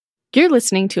You're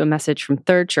listening to a message from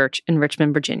Third Church in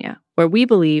Richmond, Virginia, where we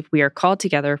believe we are called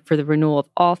together for the renewal of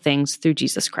all things through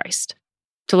Jesus Christ.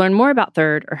 To learn more about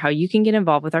Third or how you can get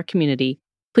involved with our community,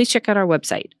 please check out our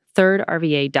website,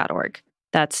 thirdrva.org.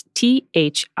 That's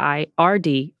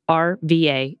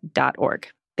THIRDRVA.org.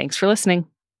 Thanks for listening.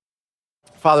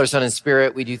 Father, Son, and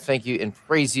Spirit, we do thank you and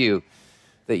praise you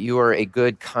that you are a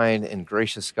good, kind, and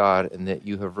gracious God, and that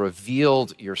you have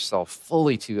revealed yourself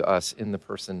fully to us in the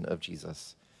person of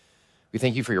Jesus. We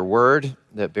thank you for your word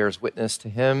that bears witness to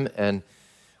him, and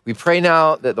we pray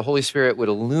now that the Holy Spirit would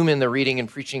illumine the reading and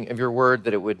preaching of your word,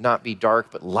 that it would not be dark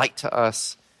but light to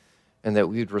us, and that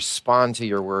we would respond to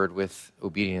your word with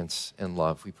obedience and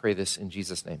love. We pray this in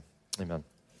Jesus' name. Amen.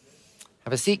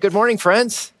 Have a seat. Good morning,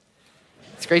 friends.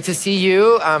 It's great to see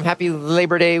you. Happy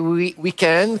Labor Day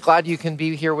weekend. Glad you can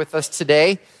be here with us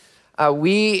today.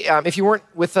 If you weren't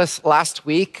with us last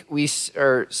week, we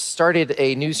started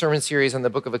a new sermon series on the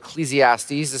book of Ecclesiastes.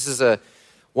 This is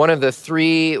one of the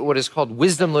three what is called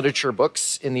wisdom literature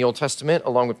books in the Old Testament,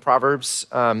 along with Proverbs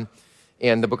and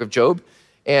the book of Job.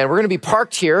 And we're going to be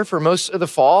parked here for most of the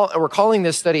fall. And we're calling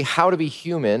this study How to Be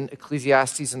Human,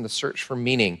 Ecclesiastes and the Search for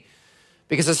Meaning.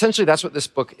 Because essentially that's what this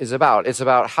book is about. It's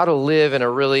about how to live in a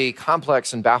really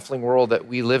complex and baffling world that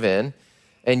we live in,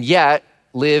 and yet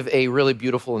live a really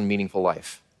beautiful and meaningful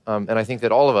life. And I think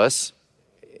that all of us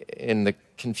in the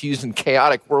confused and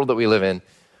chaotic world that we live in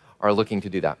are looking to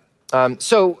do that.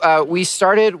 So we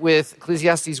started with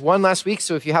Ecclesiastes 1 last week.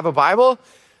 So if you have a Bible,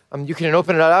 you can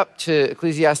open it up to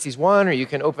Ecclesiastes 1, or you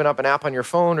can open up an app on your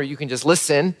phone, or you can just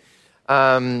listen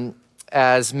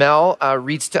as Mel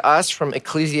reads to us from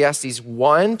Ecclesiastes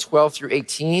 1, 12 through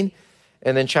 18,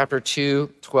 and then chapter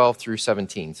 2, 12 through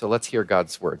 17. So let's hear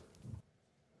God's word.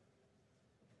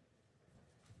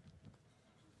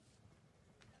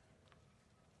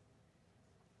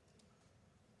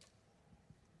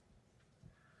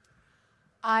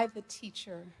 I, the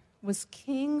teacher, was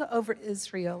king over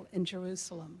Israel in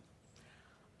Jerusalem.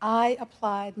 I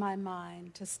applied my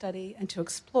mind to study and to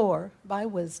explore by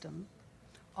wisdom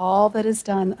all that is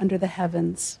done under the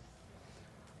heavens.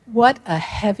 What a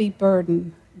heavy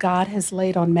burden God has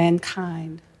laid on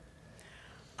mankind.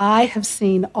 I have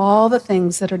seen all the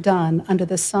things that are done under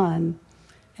the sun,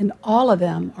 and all of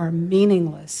them are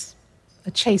meaningless,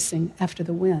 a chasing after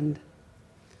the wind.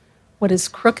 What is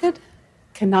crooked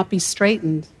cannot be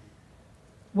straightened.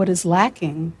 What is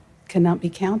lacking cannot be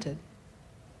counted.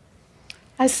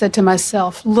 I said to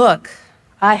myself, look,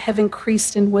 I have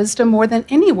increased in wisdom more than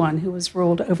anyone who has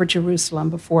ruled over Jerusalem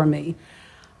before me.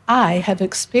 I have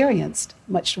experienced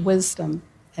much wisdom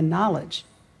and knowledge.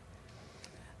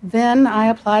 Then I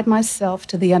applied myself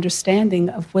to the understanding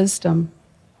of wisdom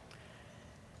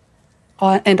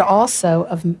and also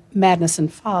of madness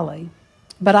and folly.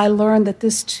 But I learned that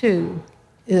this too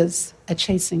is a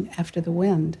chasing after the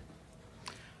wind.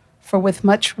 For with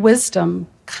much wisdom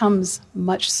comes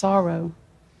much sorrow.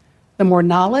 The more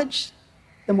knowledge,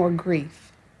 the more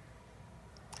grief.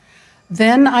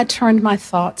 Then I turned my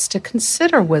thoughts to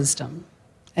consider wisdom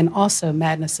and also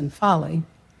madness and folly.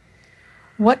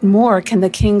 What more can the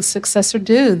king's successor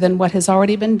do than what has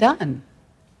already been done?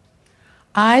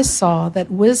 I saw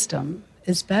that wisdom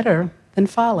is better than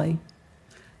folly,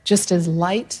 just as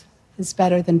light is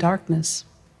better than darkness.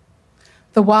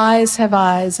 The wise have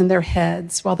eyes in their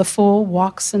heads, while the fool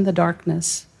walks in the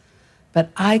darkness. But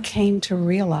I came to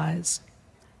realize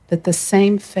that the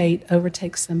same fate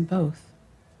overtakes them both.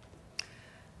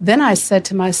 Then I said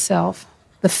to myself,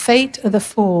 the fate of the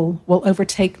fool will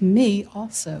overtake me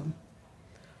also.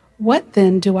 What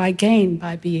then do I gain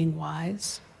by being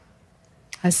wise?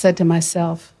 I said to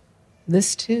myself,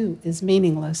 this too is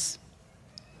meaningless.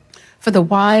 For the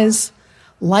wise,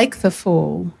 like the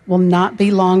fool, will not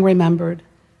be long remembered,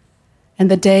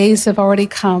 and the days have already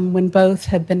come when both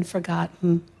have been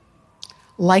forgotten.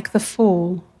 Like the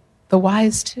fool, the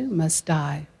wise too must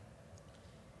die.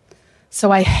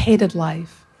 So I hated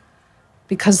life,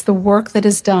 because the work that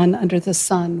is done under the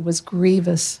sun was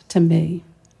grievous to me.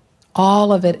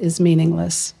 All of it is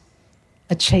meaningless,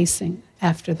 a chasing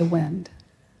after the wind.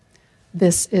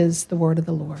 This is the word of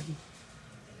the Lord.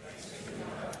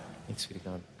 Thanks be to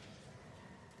God.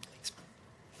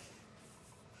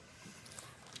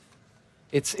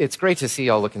 It's great to see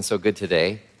y'all looking so good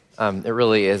today. It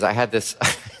really is. I had this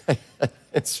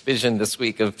vision this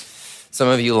week of some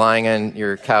of you lying on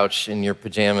your couch in your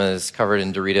pajamas covered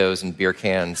in Doritos and beer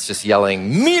cans, just yelling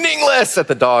meaningless at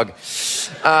the dog.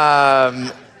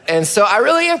 And so I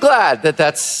really am glad that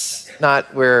that's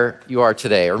not where you are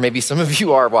today, or maybe some of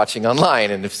you are watching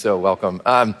online, and if so, welcome.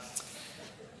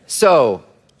 So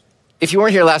if you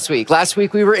weren't here last week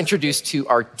we were introduced to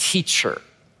our teacher.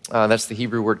 That's the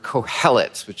Hebrew word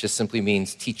Qohelet, which just simply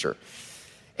means teacher.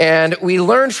 And we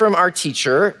learned from our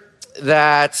teacher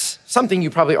that something you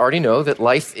probably already know, that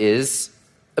life is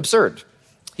absurd.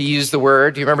 He used the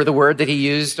word, do you remember the word that he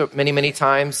used many, many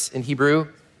times in Hebrew?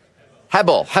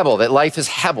 Hebel, that life is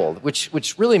hebel,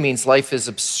 which really means life is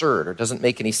absurd or doesn't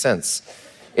make any sense.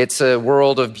 It's a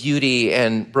world of beauty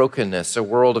and brokenness, a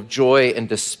world of joy and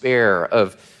despair,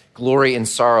 of glory and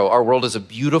sorrow. Our world is a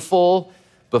beautiful,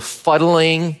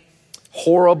 befuddling,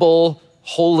 horrible,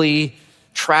 holy,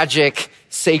 tragic,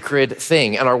 sacred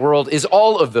thing. And our world is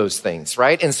all of those things,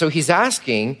 right? And so he's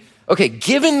asking, okay,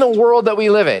 given the world that we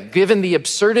live in, given the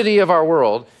absurdity of our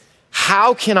world,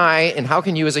 how can I and how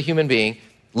can you as a human being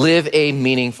live a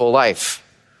meaningful life?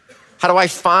 How do I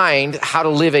find how to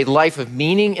live a life of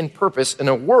meaning and purpose in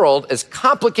a world as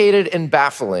complicated and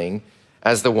baffling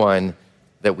as the one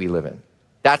that we live in?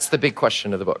 That's the big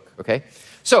question of the book, okay?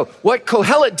 So what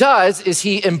Qohelet does is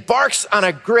he embarks on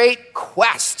a great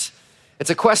quest. It's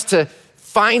a quest to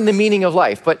find the meaning of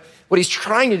life. But what he's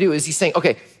trying to do is he's saying,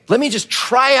 okay, let me just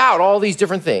try out all these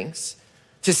different things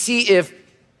to see if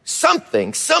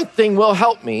something will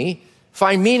help me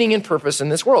find meaning and purpose in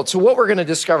this world. So what we're going to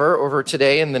discover over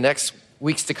today and the next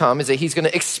weeks to come is that he's going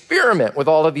to experiment with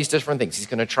all of these different things. He's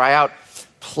going to try out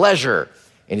pleasure,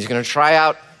 and he's going to try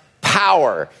out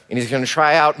power, and he's going to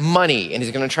try out money, and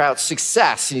he's going to try out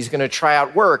success, and he's going to try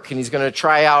out work, and he's going to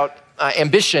try out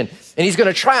ambition, and he's going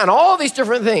to try on all these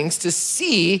different things to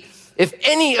see if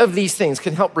any of these things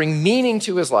can help bring meaning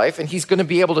to his life, and he's going to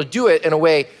be able to do it in a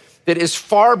way that is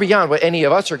far beyond what any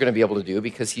of us are going to be able to do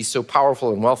because he's so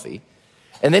powerful and wealthy.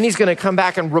 And then he's going to come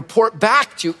back and report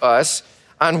back to us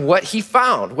on what he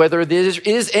found, whether there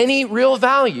is any real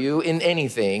value in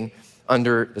anything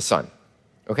under the sun,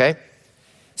 okay?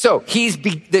 So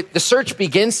the search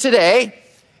begins today,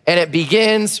 and it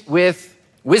begins with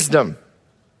wisdom,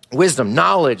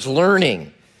 knowledge,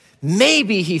 learning.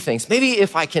 Maybe he thinks, maybe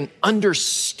if I can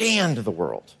understand the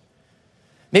world,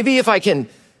 maybe if I can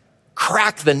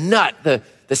crack the nut, the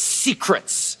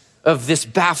secrets of this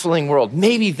baffling world,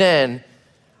 maybe then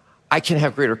I can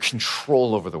have greater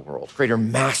control over the world, greater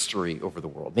mastery over the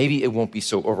world. Maybe it won't be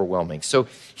so overwhelming. So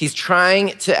he's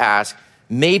trying to ask,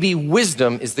 maybe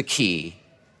wisdom is the key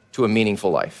to a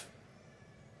meaningful life.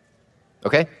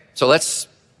 Okay, so let's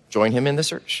join him in the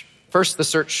search. First, the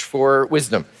search for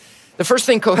wisdom. The first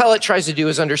thing Qohelet tries to do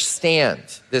is understand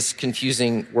this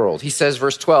confusing world. He says,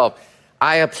 verse 12,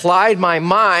 I applied my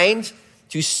mind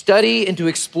to study and to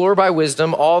explore by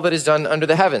wisdom all that is done under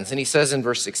the heavens. And he says in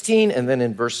verse 16, and then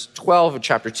in verse 12 of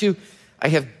chapter 2, I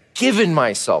have given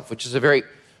myself, which is a very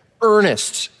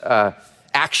earnest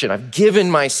action. I've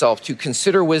given myself to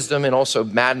consider wisdom and also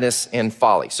madness and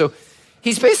folly. So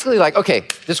he's basically like, okay,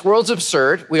 this world's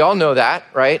absurd. We all know that,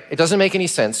 right? It doesn't make any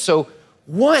sense. So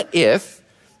what if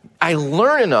I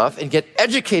learn enough and get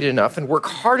educated enough and work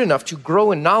hard enough to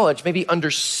grow in knowledge, maybe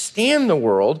understand the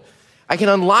world, I can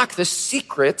unlock the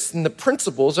secrets and the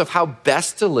principles of how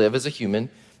best to live as a human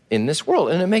in this world.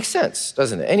 And it makes sense,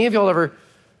 doesn't it? Any of y'all ever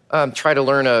try to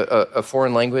learn a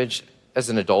foreign language as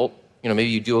an adult? You know, maybe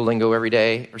you Duolingo every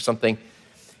day or something.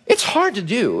 It's hard to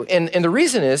do. And the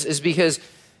reason is because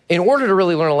in order to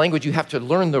really learn a language, you have to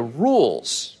learn the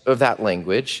rules of that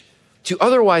language to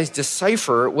otherwise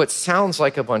decipher what sounds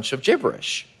like a bunch of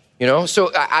gibberish. You know,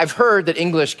 so I've heard that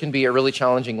English can be a really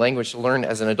challenging language to learn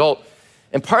as an adult.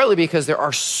 And partly because there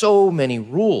are so many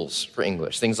rules for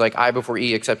English, things like I before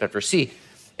E except after C.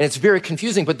 And it's very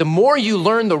confusing, but the more you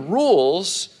learn the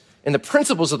rules and the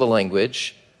principles of the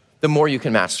language, the more you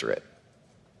can master it.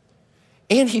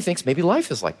 And he thinks maybe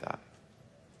life is like that,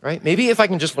 right? Maybe if I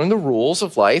can just learn the rules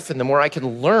of life and the more I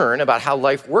can learn about how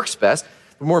life works best,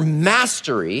 the more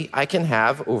mastery I can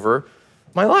have over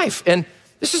my life. And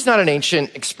this is not an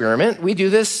ancient experiment. We do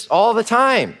this all the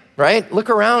time, right? Look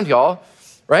around, y'all.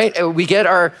 Right? We get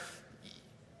our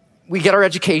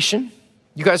education.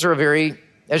 You guys are a very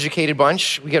educated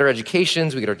bunch. We get our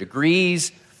educations, we get our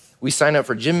degrees, we sign up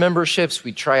for gym memberships,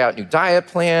 we try out new diet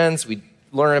plans, we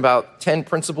learn about 10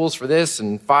 principles for this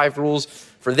and 5 rules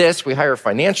for this. We hire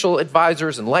financial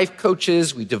advisors and life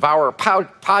coaches, we devour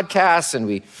podcasts, and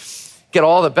we get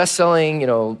all the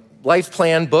best-selling, life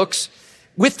plan books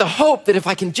with the hope that if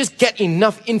I can just get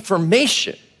enough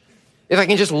information, if I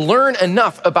can just learn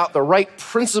enough about the right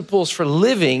principles for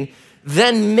living,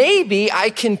 then maybe I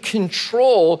can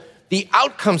control the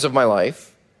outcomes of my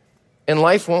life and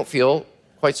life won't feel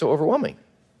quite so overwhelming.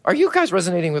 Are you guys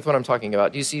resonating with what I'm talking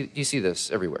about? Do you see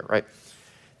this everywhere, right?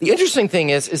 The interesting thing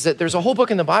is that there's a whole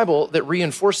book in the Bible that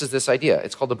reinforces this idea.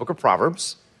 It's called the book of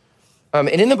Proverbs. And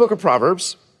in the book of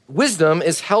Proverbs, wisdom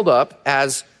is held up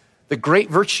as the great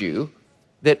virtue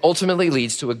that ultimately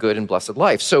leads to a good and blessed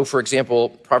life. So, for example,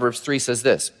 Proverbs 3 says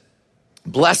this,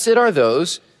 blessed are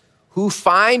those who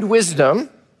find wisdom,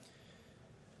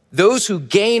 those who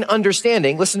gain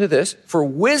understanding. Listen to this, for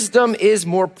wisdom is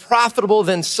more profitable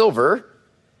than silver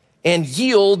and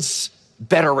yields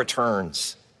better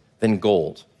returns than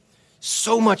gold.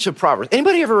 So much of Proverbs.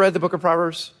 Anybody ever read the book of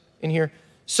Proverbs in here?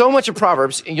 So much of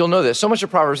Proverbs, and you'll know this, so much of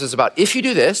Proverbs is about if you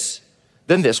do this,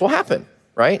 then this will happen,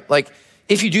 right? Like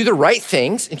if you do the right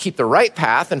things and keep the right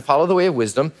path and follow the way of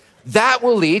wisdom, that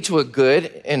will lead to a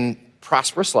good and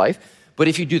prosperous life. But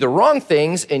if you do the wrong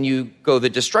things and you go the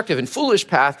destructive and foolish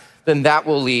path, then that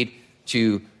will lead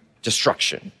to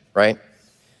destruction, right?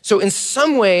 So in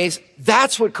some ways,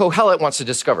 that's what Qohelet wants to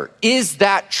discover. Is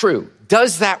that true?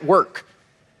 Does that work?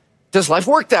 Does life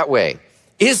work that way?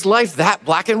 Is life that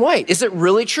black and white? Is it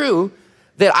really true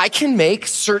that I can make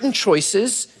certain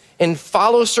choices and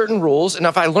follow certain rules, and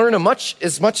if I learn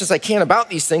as much as I can about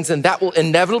these things, then that will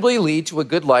inevitably lead to a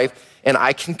good life, and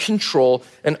I can control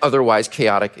an otherwise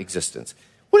chaotic existence?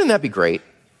 Wouldn't that be great?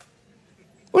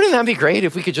 Wouldn't that be great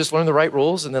if we could just learn the right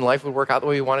rules and then life would work out the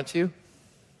way we want it to?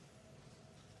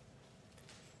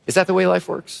 Is that the way life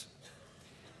works?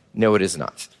 No, it is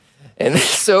not. And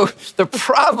so the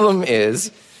problem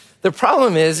is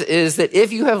that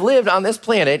if you have lived on this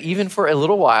planet, even for a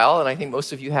little while, and I think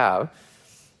most of you have,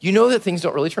 you know that things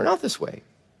don't really turn out this way.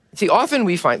 See, often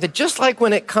we find that just like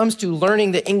when it comes to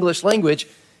learning the English language,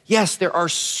 yes, there are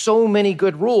so many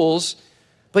good rules,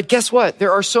 but guess what?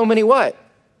 There are so many what?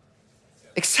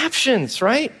 Exceptions,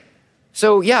 right?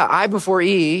 So yeah, I before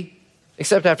E,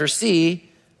 except after C,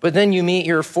 but then you meet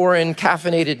your foreign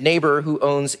caffeinated neighbor who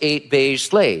owns 8 beige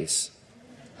sleighs.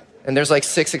 And there's like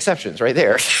 6 exceptions right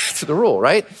there to the rule,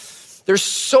 right? There's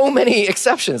so many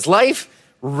exceptions. Life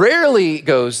rarely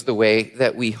goes the way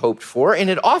that we hoped for, and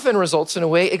it often results in a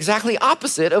way exactly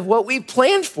opposite of what we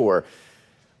planned for.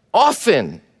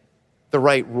 Often, the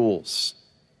right rules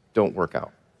don't work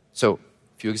out. So,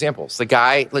 a few examples. The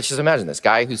guy, let's just imagine this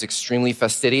guy who's extremely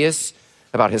fastidious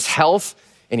about his health,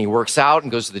 and he works out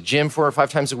and goes to the gym 4 or 5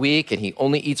 times a week, and he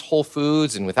only eats whole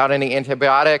foods and without any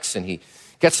antibiotics, and he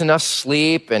gets enough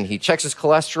sleep, and he checks his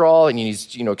cholesterol, and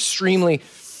he's extremely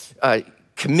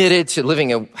committed to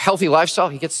living a healthy lifestyle.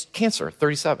 He gets cancer,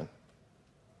 37,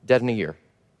 dead in a year.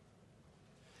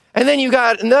 And then you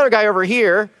got another guy over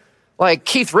here, like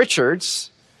Keith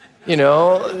Richards, the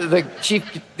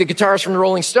guitarist from the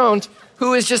Rolling Stones,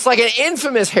 who is just like an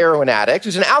infamous heroin addict,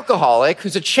 who's an alcoholic,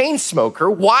 who's a chain smoker,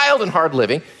 wild and hard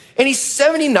living, and he's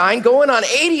 79 going on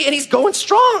 80, and he's going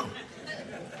strong.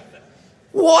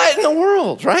 What in the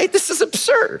world, right? This is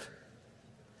absurd.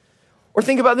 Or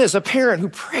think about this, a parent who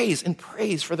prays and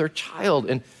prays for their child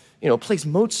and, plays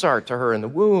Mozart to her in the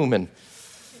womb and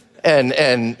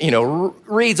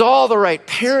reads all the right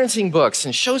parenting books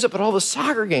and shows up at all the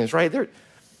soccer games, right?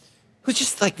 Who's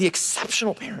just like the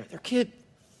exceptional parent. Their kid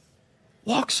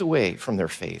walks away from their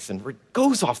faith and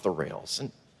goes off the rails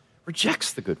and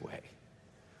rejects the good way.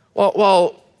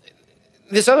 While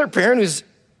this other parent who's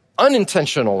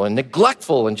unintentional and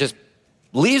neglectful and just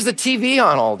leaves the TV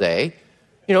on all day,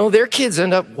 their kids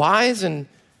end up wise and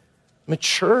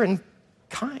mature and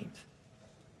kind.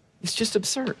 It's just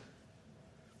absurd.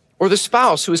 Or the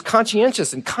spouse who is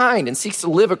conscientious and kind and seeks to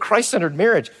live a Christ-centered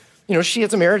marriage. She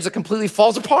has a marriage that completely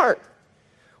falls apart.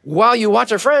 While you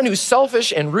watch a friend who's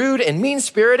selfish and rude and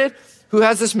mean-spirited, who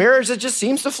has this marriage that just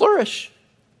seems to flourish.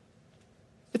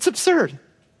 It's absurd.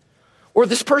 Or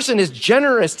this person is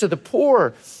generous to the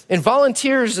poor and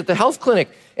volunteers at the health clinic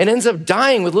and ends up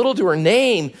dying with little to her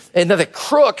name, and then the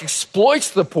crook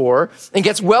exploits the poor and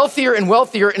gets wealthier and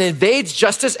wealthier and evades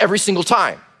justice every single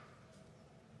time.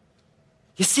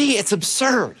 You see, it's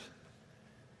absurd.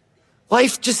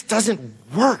 Life just doesn't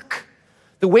work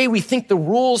the way we think the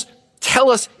rules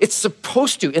tell us it's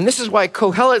supposed to. And this is why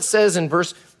Qohelet says in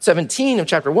verse 17 of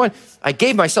chapter 1, I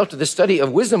gave myself to the study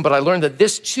of wisdom, but I learned that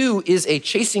this too is a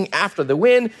chasing after the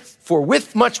wind. For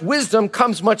with much wisdom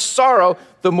comes much sorrow.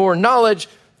 The more knowledge,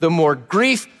 the more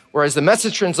grief. Or as the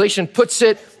Message translation puts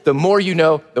it, the more you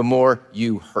know, the more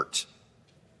you hurt.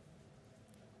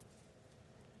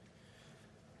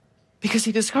 Because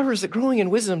he discovers that growing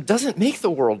in wisdom doesn't make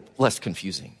the world less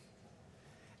confusing.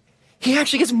 He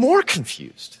actually gets more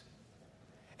confused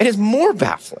and is more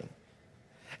baffling.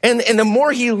 And the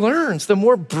more he learns, the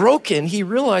more broken he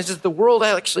realizes the world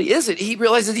actually is. He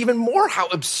realizes even more how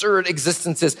absurd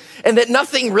existence is and that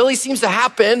nothing really seems to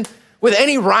happen with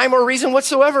any rhyme or reason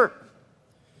whatsoever.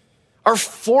 Our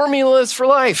formulas for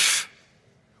life,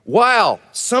 while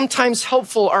sometimes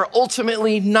helpful, are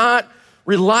ultimately not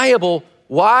reliable.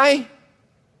 Why?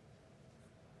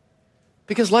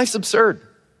 Because life's absurd.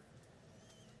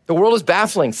 The world is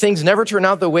baffling. Things never turn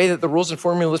out the way that the rules and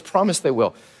formulas promise they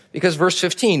will. Because verse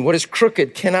 15, what is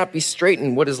crooked cannot be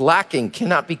straightened. What is lacking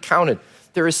cannot be counted.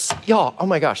 There is, y'all, oh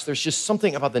my gosh, there's just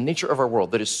something about the nature of our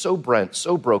world that is so brent,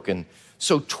 so broken,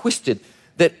 so twisted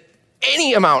that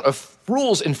any amount of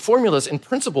rules and formulas and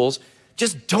principles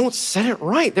just don't set it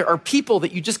right. There are people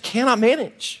that you just cannot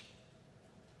manage.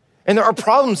 And there are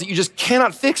problems that you just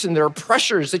cannot fix. And there are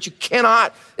pressures that you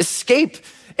cannot escape.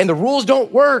 And the rules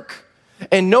don't work.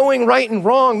 And knowing right and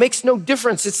wrong makes no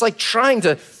difference. It's like trying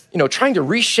to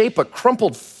reshape a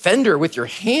crumpled fender with your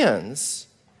hands.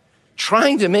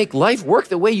 Trying to make life work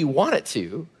the way you want it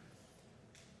to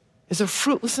is a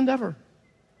fruitless endeavor.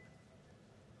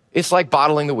 It's like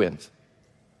bottling the wind.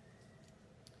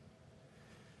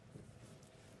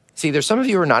 See, there's some of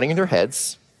you who are nodding in their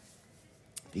heads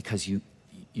because you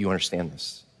understand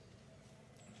this.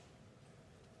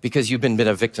 Because you've been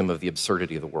a victim of the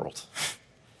absurdity of the world.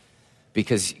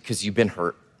 because you've been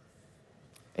hurt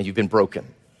and you've been broken.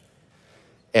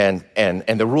 And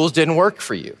the rules didn't work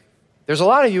for you. There's a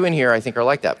lot of you in here, I think, are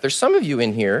like that. There's some of you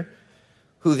in here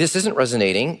who this isn't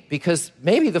resonating because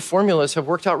maybe the formulas have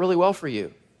worked out really well for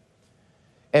you.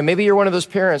 And maybe you're one of those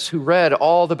parents who read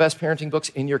all the best parenting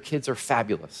books and your kids are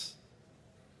fabulous.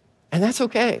 And that's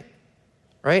okay,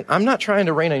 right? I'm not trying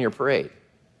to rain on your parade,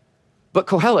 but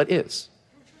Qohelet is.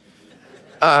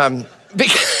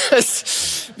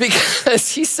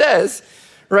 Because he says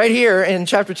right here in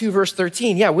chapter 2, verse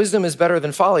 13, yeah, wisdom is better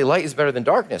than folly, light is better than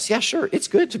darkness. Yeah, sure, it's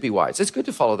good to be wise. It's good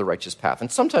to follow the righteous path.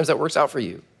 And sometimes that works out for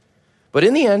you. But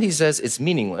in the end, he says it's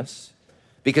meaningless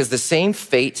because the same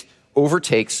fate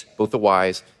overtakes both the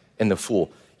wise and the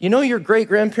fool. You know your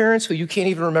great-grandparents who you can't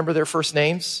even remember their first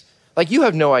names? Like you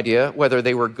have no idea whether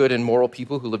they were good and moral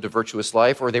people who lived a virtuous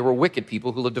life or they were wicked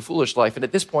people who lived a foolish life. And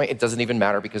at this point, it doesn't even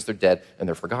matter because they're dead and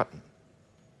they're forgotten.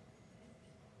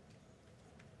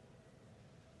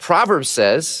 Proverbs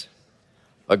says,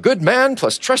 a good man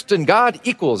plus trust in God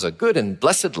equals a good and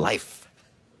blessed life.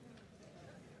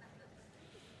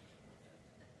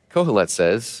 Qohelet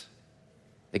says,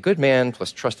 a good man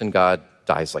plus trust in God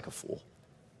dies like a fool.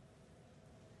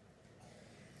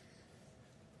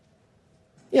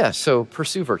 Yeah, so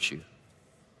pursue virtue.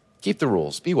 Keep the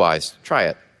rules. Be wise. Try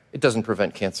it. It doesn't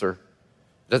prevent cancer.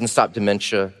 It doesn't stop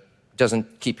dementia. It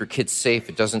doesn't keep your kids safe.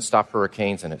 It doesn't stop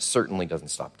hurricanes. And it certainly doesn't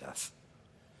stop death.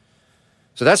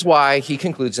 So that's why he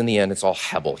concludes in the end, it's all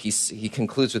Hebel. He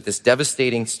concludes with this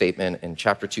devastating statement in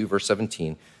chapter 2, verse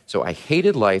 17. So I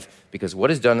hated life because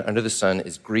what is done under the sun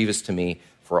is grievous to me,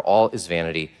 for all is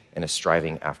vanity and a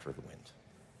striving after the wind.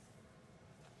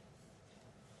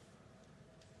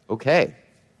 Okay.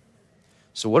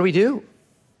 So what do we do?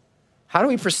 How do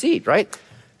we proceed, right?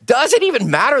 Does it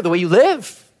even matter the way you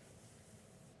live?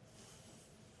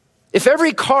 If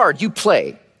every card you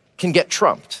play can get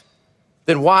trumped,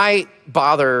 then why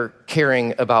bother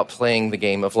caring about playing the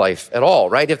game of life at all,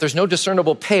 right? If there's no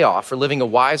discernible payoff for living a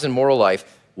wise and moral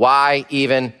life, why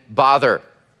even bother?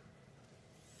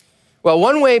 Well,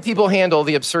 one way people handle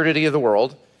the absurdity of the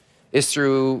world is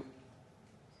through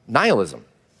nihilism.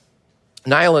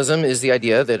 Nihilism is the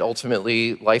idea that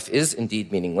ultimately life is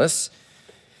indeed meaningless.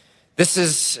 This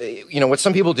is, what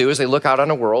some people do is they look out on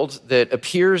a world that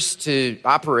appears to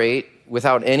operate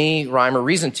without any rhyme or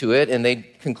reason to it, and they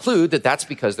conclude that that's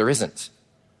because there isn't,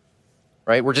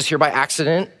 right? We're just here by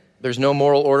accident. There's no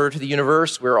moral order to the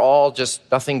universe. We're all just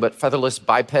nothing but featherless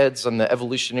bipeds on the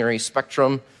evolutionary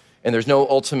spectrum, and there's no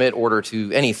ultimate order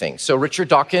to anything. So Richard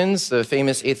Dawkins, the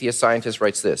famous atheist scientist,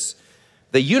 writes this: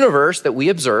 the universe that we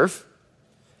observe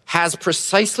has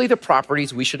precisely the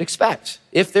properties we should expect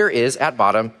if there is, at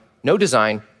bottom, no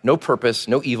design, no purpose,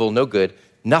 no evil, no good,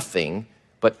 nothing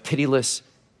but pitiless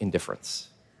indifference.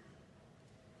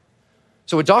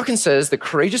 So what Dawkins says, the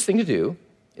courageous thing to do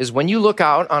is when you look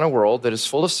out on a world that is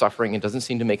full of suffering and doesn't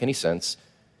seem to make any sense,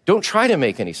 don't try to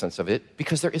make any sense of it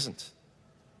because there isn't.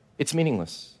 It's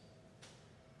meaningless.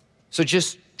 So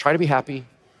just try to be happy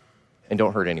and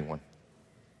don't hurt anyone.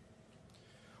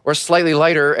 Or a slightly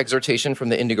lighter exhortation from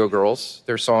the Indigo Girls,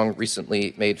 their song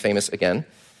recently made famous again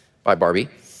by Barbie.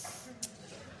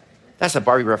 That's a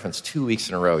Barbie reference 2 weeks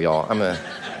in a row, y'all. I'm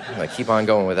gonna keep on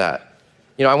going with that.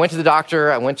 I went to the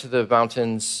doctor, I went to the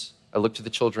mountains, I looked to the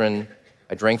children,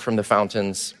 I drank from the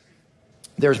fountains.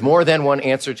 There's more than one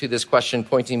answer to this question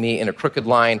pointing me in a crooked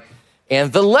line,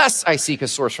 and the less I seek a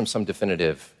source from some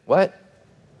definitive, what?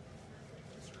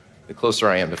 The closer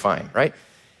I am to find, right?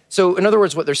 So in other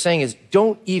words, what they're saying is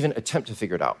don't even attempt to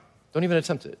figure it out. Don't even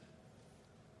attempt it.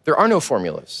 There are no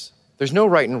formulas. There's no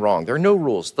right and wrong. There are no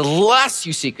rules. The less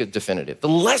you seek a definitive, the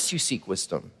less you seek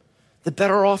wisdom, the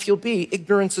better off you'll be.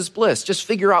 Ignorance is bliss. Just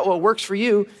figure out what works for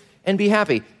you and be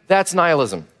happy. That's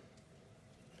nihilism.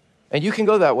 And you can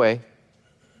go that way.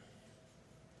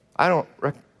 I don't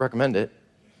recommend it.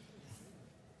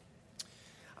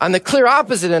 On the clear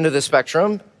opposite end of the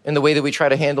spectrum, in the way that we try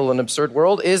to handle an absurd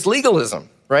world, is legalism,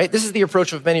 right? This is the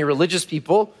approach of many religious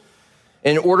people.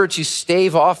 In order to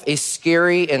stave off a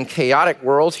scary and chaotic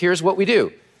world, here's what we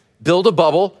do. Build a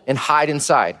bubble and hide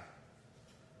inside.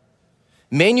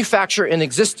 Manufacture an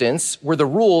existence where the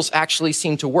rules actually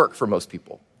seem to work for most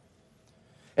people.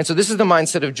 And so this is the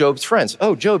mindset of Job's friends.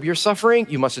 Oh, Job, you're suffering?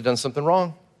 You must have done something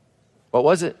wrong. What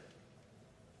was it?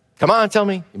 Come on, tell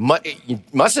me. You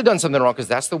must have done something wrong because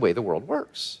that's the way the world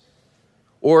works.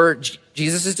 Or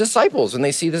Jesus' disciples, when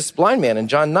they see this blind man in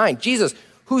John 9, Jesus,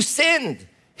 who sinned,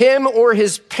 him or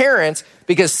his parents,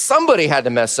 because somebody had to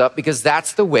mess up because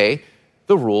that's the way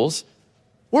the rules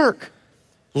work.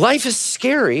 Life is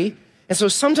scary. And so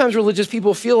sometimes religious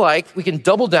people feel like we can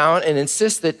double down and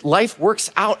insist that life works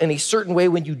out in a certain way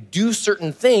when you do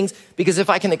certain things, because if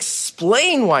I can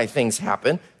explain why things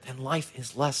happen, then life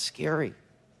is less scary.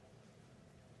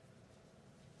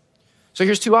 So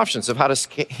here's two options of how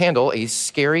to handle a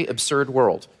scary, absurd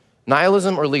world.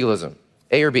 Nihilism or legalism?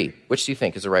 A or B? Which do you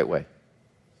think is the right way?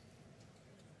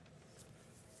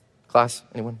 Class,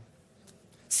 anyone?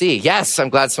 C. Yes, I'm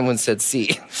glad someone said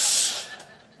C.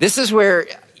 This is where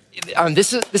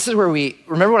we,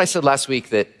 remember what I said last week,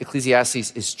 that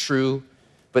Ecclesiastes is true,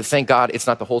 but thank God it's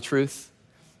not the whole truth?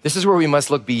 This is where we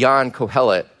must look beyond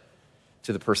Qohelet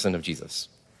to the person of Jesus.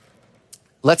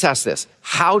 Let's ask this.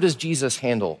 How does Jesus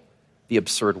handle the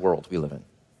absurd world we live in?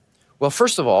 Well,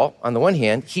 first of all, on the one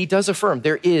hand, he does affirm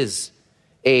there is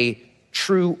a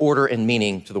true order and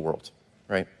meaning to the world,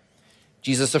 right?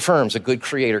 Jesus affirms a good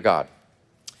creator God.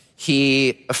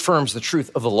 He affirms the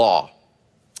truth of the law.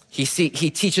 He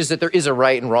teaches that there is a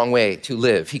right and wrong way to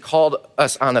live. He called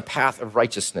us on a path of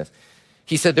righteousness.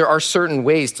 He said there are certain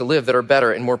ways to live that are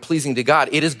better and more pleasing to God.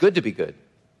 It is good to be good.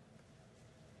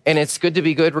 And it's good to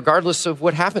be good regardless of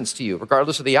what happens to you,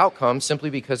 regardless of the outcome, simply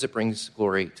because it brings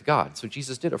glory to God. So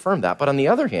Jesus did affirm that. But on the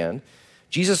other hand,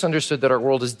 Jesus understood that our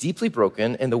world is deeply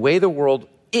broken, and the way the world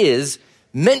is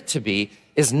meant to be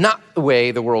is not the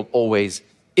way the world always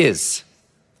is.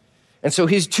 And so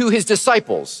he's to his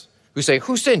disciples who say,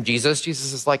 who sinned, Jesus?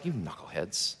 Jesus is like, you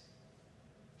knuckleheads.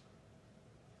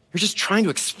 You're just trying to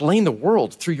explain the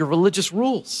world through your religious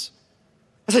rules.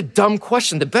 That's a dumb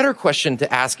question. The better question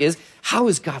to ask is, how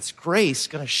is God's grace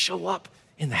going to show up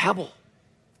in the Hebel?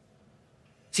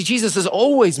 See, Jesus is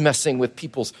always messing with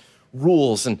people's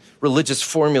rules and religious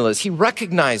formulas. He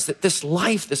recognized that this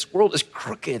life, this world is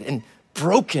crooked and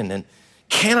broken and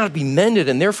cannot be mended.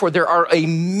 And therefore, there are a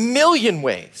million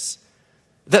ways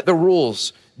that the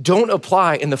rules don't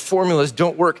apply and the formulas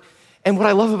don't work. And what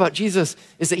I love about Jesus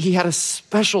is that he had a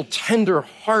special tender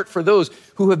heart for those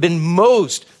who have been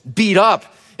most beat up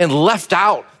and left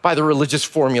out by the religious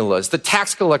formulas, the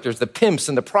tax collectors, the pimps,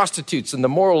 and the prostitutes, and the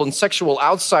moral and sexual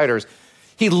outsiders.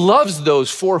 He loves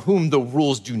those for whom the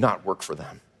rules do not work for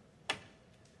them.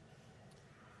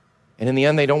 And in the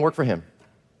end, they don't work for him.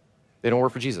 They don't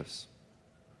work for Jesus.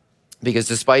 Because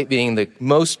despite being the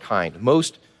most kind,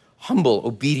 most humble,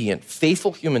 obedient,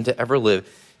 faithful human to ever live,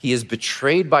 he is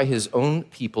betrayed by his own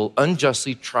people,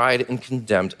 unjustly tried and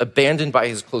condemned, abandoned by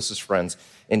his closest friends,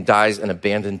 and dies an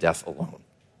abandoned death alone.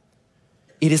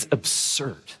 It is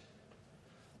absurd.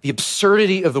 The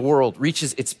absurdity of the world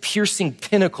reaches its piercing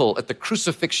pinnacle at the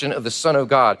crucifixion of the Son of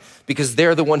God, because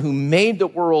there the one who made the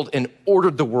world and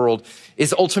ordered the world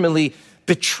is ultimately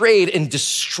betrayed and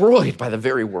destroyed by the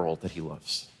very world that he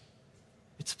loves.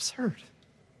 It's absurd.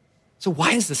 So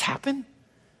why does this happen?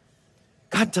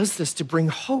 God does this to bring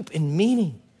hope and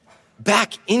meaning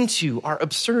back into our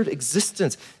absurd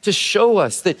existence, to show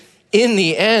us that in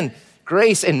the end,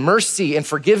 grace and mercy and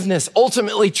forgiveness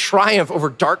ultimately triumph over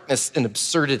darkness and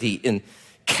absurdity and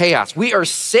chaos. We are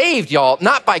saved, y'all,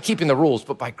 not by keeping the rules,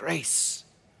 but by grace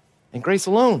and grace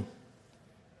alone.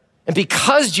 And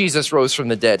because Jesus rose from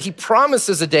the dead, he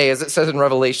promises a day, as it says in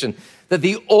Revelation, that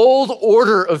the old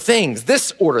order of things,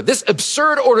 this order, this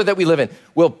absurd order that we live in,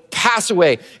 will pass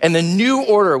away, and the new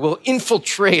order will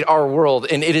infiltrate our world.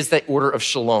 And it is that order of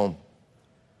shalom,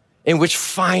 in which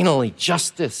finally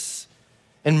justice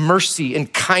and mercy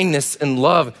and kindness and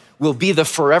love will be the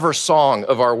forever song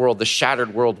of our world. The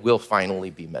shattered world will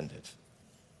finally be mended.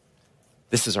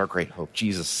 This is our great hope.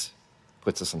 Jesus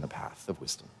puts us on the path of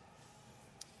wisdom.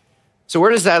 So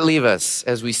where does that leave us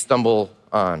as we stumble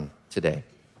on today?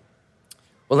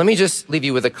 Well, let me just leave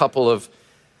you with a couple of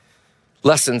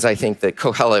lessons I think that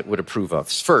Qohelet would approve of.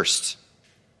 First,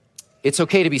 it's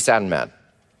okay to be sad and mad.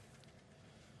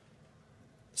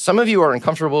 Some of you are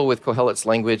uncomfortable with Qohelet's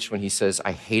language when he says,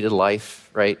 I hated life,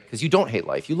 right? Because you don't hate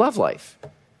life. You love life.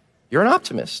 You're an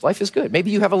optimist. Life is good. Maybe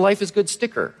you have a life is good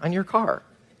sticker on your car.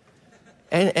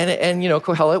 And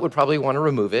Qohelet would probably want to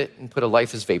remove it and put a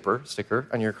life is vapor sticker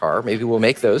on your car. Maybe we'll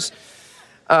make those.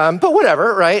 But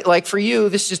whatever, right? Like for you,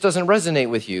 this just doesn't resonate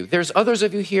with you. There's others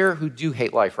of you here who do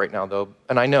hate life right now, though,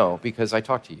 and I know because I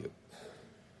talk to you.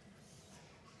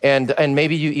 And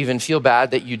maybe you even feel bad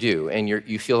that you do, and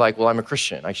you feel like, well, I'm a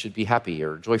Christian. I should be happy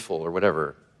or joyful or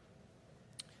whatever.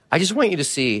 I just want you to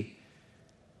see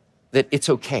that it's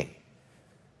okay.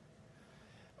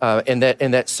 And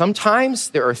that sometimes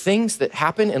there are things that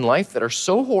happen in life that are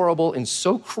so horrible and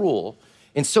so cruel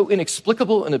and so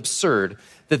inexplicable and absurd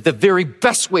that the very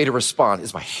best way to respond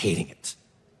is by hating it.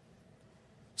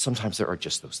 Sometimes there are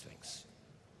just those things.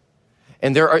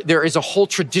 And there is a whole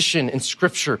tradition in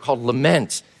Scripture called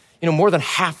lament. More than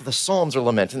half of the Psalms are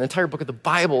lament, and the entire book of the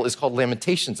Bible is called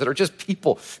Lamentations, that are just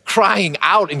people crying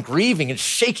out and grieving and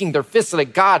shaking their fists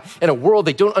at God in a world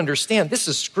they don't understand. This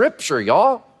is Scripture,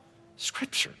 y'all.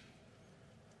 Scripture.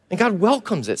 And God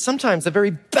welcomes it. Sometimes the very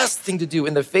best thing to do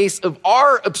in the face of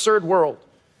our absurd world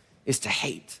is to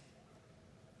hate.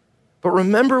 But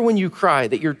remember when you cry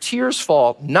that your tears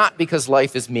fall not because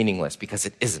life is meaningless, because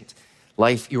it isn't.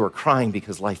 You are crying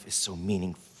because life is so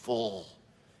meaningful,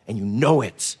 and you know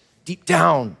it. Deep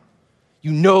down,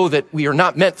 you know that we are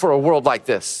not meant for a world like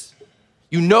this.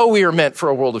 You know we are meant for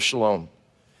a world of shalom.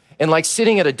 And like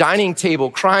sitting at a dining table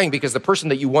crying because the person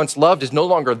that you once loved is no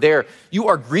longer there, you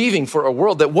are grieving for a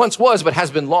world that once was but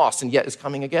has been lost and yet is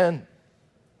coming again.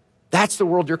 That's the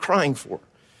world you're crying for.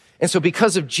 And so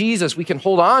because of Jesus, we can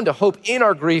hold on to hope in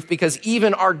our grief because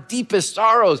even our deepest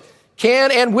sorrows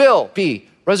can and will be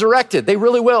resurrected. They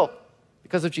really will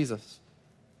because of Jesus.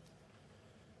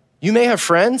 You may have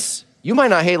friends. You might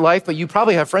not hate life, but you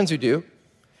probably have friends who do.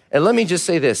 And let me just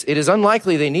say this. It is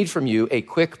unlikely they need from you a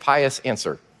quick, pious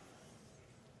answer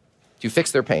to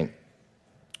fix their pain.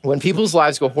 When people's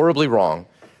lives go horribly wrong,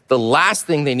 the last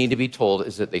thing they need to be told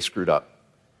is that they screwed up.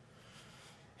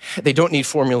 They don't need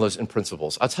formulas and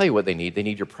principles. I'll tell you what they need. They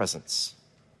need your presence.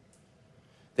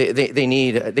 They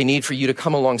need for you to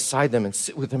come alongside them and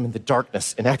sit with them in the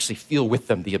darkness and actually feel with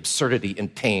them the absurdity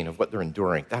and pain of what they're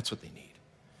enduring. That's what they need.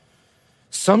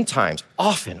 Sometimes,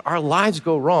 often, our lives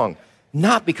go wrong,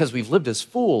 not because we've lived as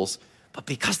fools, but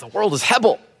because the world is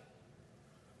Hebel.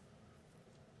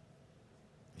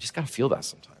 You just got to feel that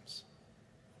sometimes.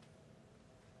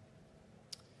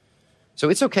 So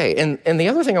it's okay. And the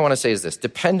other thing I want to say is this.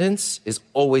 Dependence is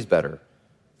always better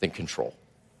than control.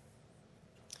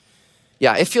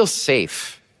 Yeah, it feels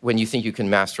safe when you think you can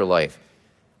master life.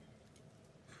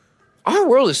 Our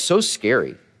world is so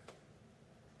scary.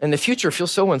 And the future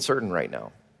feels so uncertain right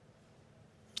now.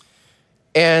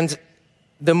 And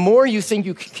the more you think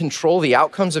you can control the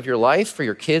outcomes of your life for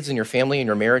your kids and your family and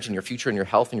your marriage and your future and your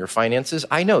health and your finances,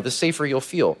 I know, the safer you'll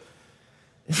feel.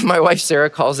 My wife, Sarah,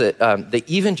 calls it the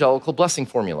evangelical blessing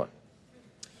formula.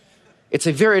 It's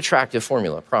a very attractive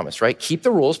formula, I promise, right? Keep the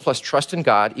rules plus trust in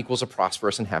God equals a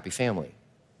prosperous and happy family.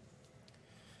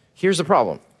 Here's the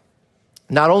problem.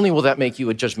 Not only will that make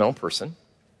you a judgmental person,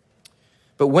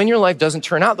 but when your life doesn't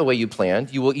turn out the way you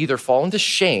planned, you will either fall into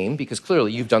shame because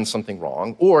clearly you've done something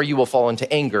wrong, or you will fall into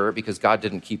anger because God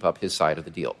didn't keep up his side of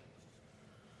the deal.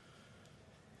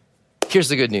 Here's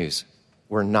the good news.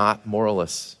 We're not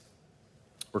moralists.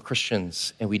 We're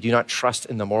Christians, and we do not trust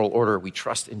in the moral order. We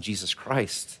trust in Jesus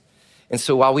Christ. And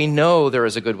so while we know there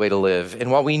is a good way to live, and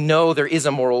while we know there is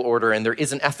a moral order and there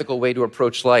is an ethical way to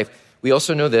approach life, we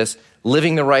also know this: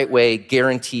 living the right way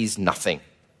guarantees nothing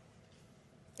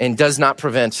and does not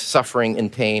prevent suffering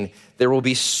and pain. There will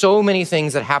be so many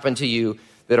things that happen to you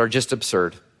that are just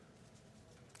absurd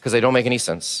because they don't make any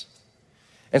sense.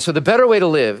 And so the better way to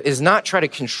live is not try to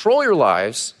control your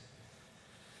lives,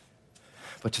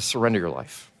 but to surrender your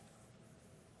life.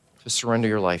 To surrender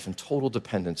your life in total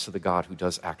dependence to the God who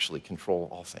does actually control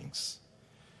all things.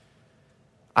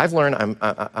 I've learned,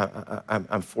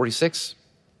 I'm 46,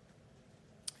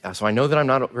 so I know that I'm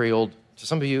not very old to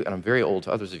some of you, and I'm very old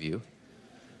to others of you.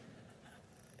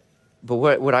 But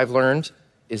what I've learned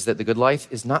is that the good life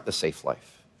is not the safe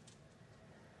life.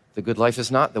 The good life is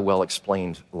not the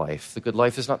well-explained life. The good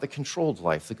life is not the controlled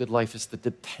life. The good life is the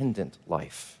dependent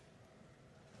life.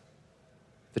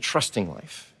 The trusting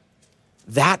life.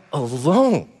 That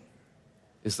alone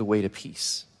is the way to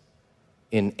peace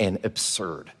in an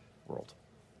absurd world.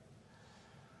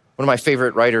 One of my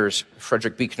favorite writers,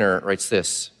 Frederick Buechner, writes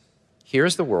this: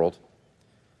 "Here's the world.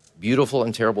 Beautiful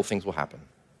and terrible things will happen.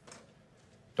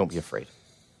 Don't be afraid.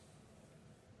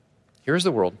 Here's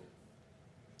the world.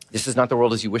 This is not the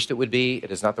world as you wished it would be.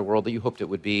 It is not the world that you hoped it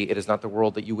would be. It is not the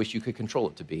world that you wish you could control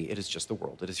it to be. It is just the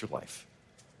world. It is your life.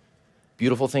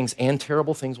 Beautiful things and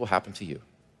terrible things will happen to you.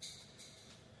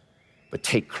 But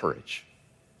take courage,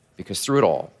 because through it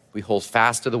all, we hold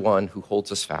fast to the one who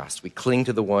holds us fast. We cling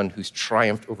to the one who's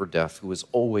triumphed over death, who is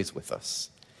always with us,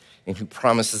 and who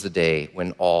promises a day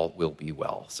when all will be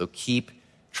well. So keep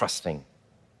trusting.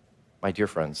 My dear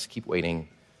friends, keep waiting,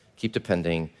 keep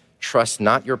depending. Trust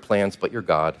not your plans, but your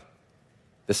God.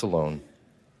 This alone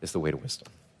is the way to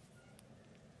wisdom.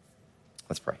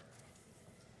 Let's pray.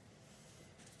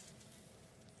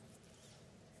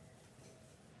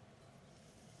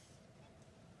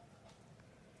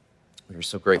 We are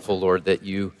so grateful, Lord, that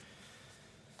you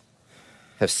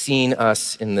have seen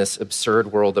us in this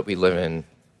absurd world that we live in.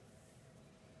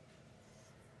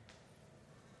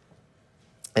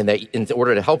 And that in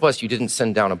order to help us, you didn't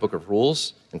send down a book of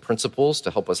rules and principles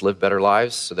to help us live better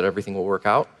lives so that everything will work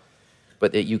out,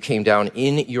 but that you came down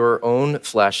in your own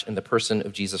flesh in the person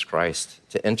of Jesus Christ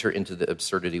to enter into the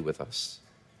absurdity with us.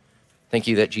 Thank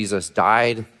you that Jesus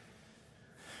died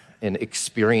and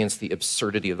experienced the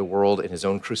absurdity of the world in his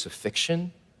own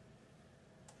crucifixion.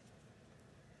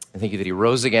 And thank you that he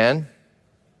rose again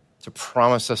to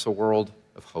promise us a world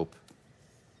of hope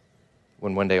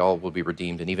when one day all will be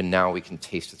redeemed, and even now we can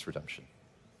taste its redemption.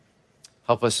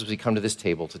 Help us as we come to this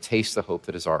table to taste the hope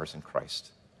that is ours in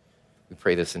Christ. We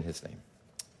pray this in his name.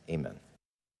 Amen.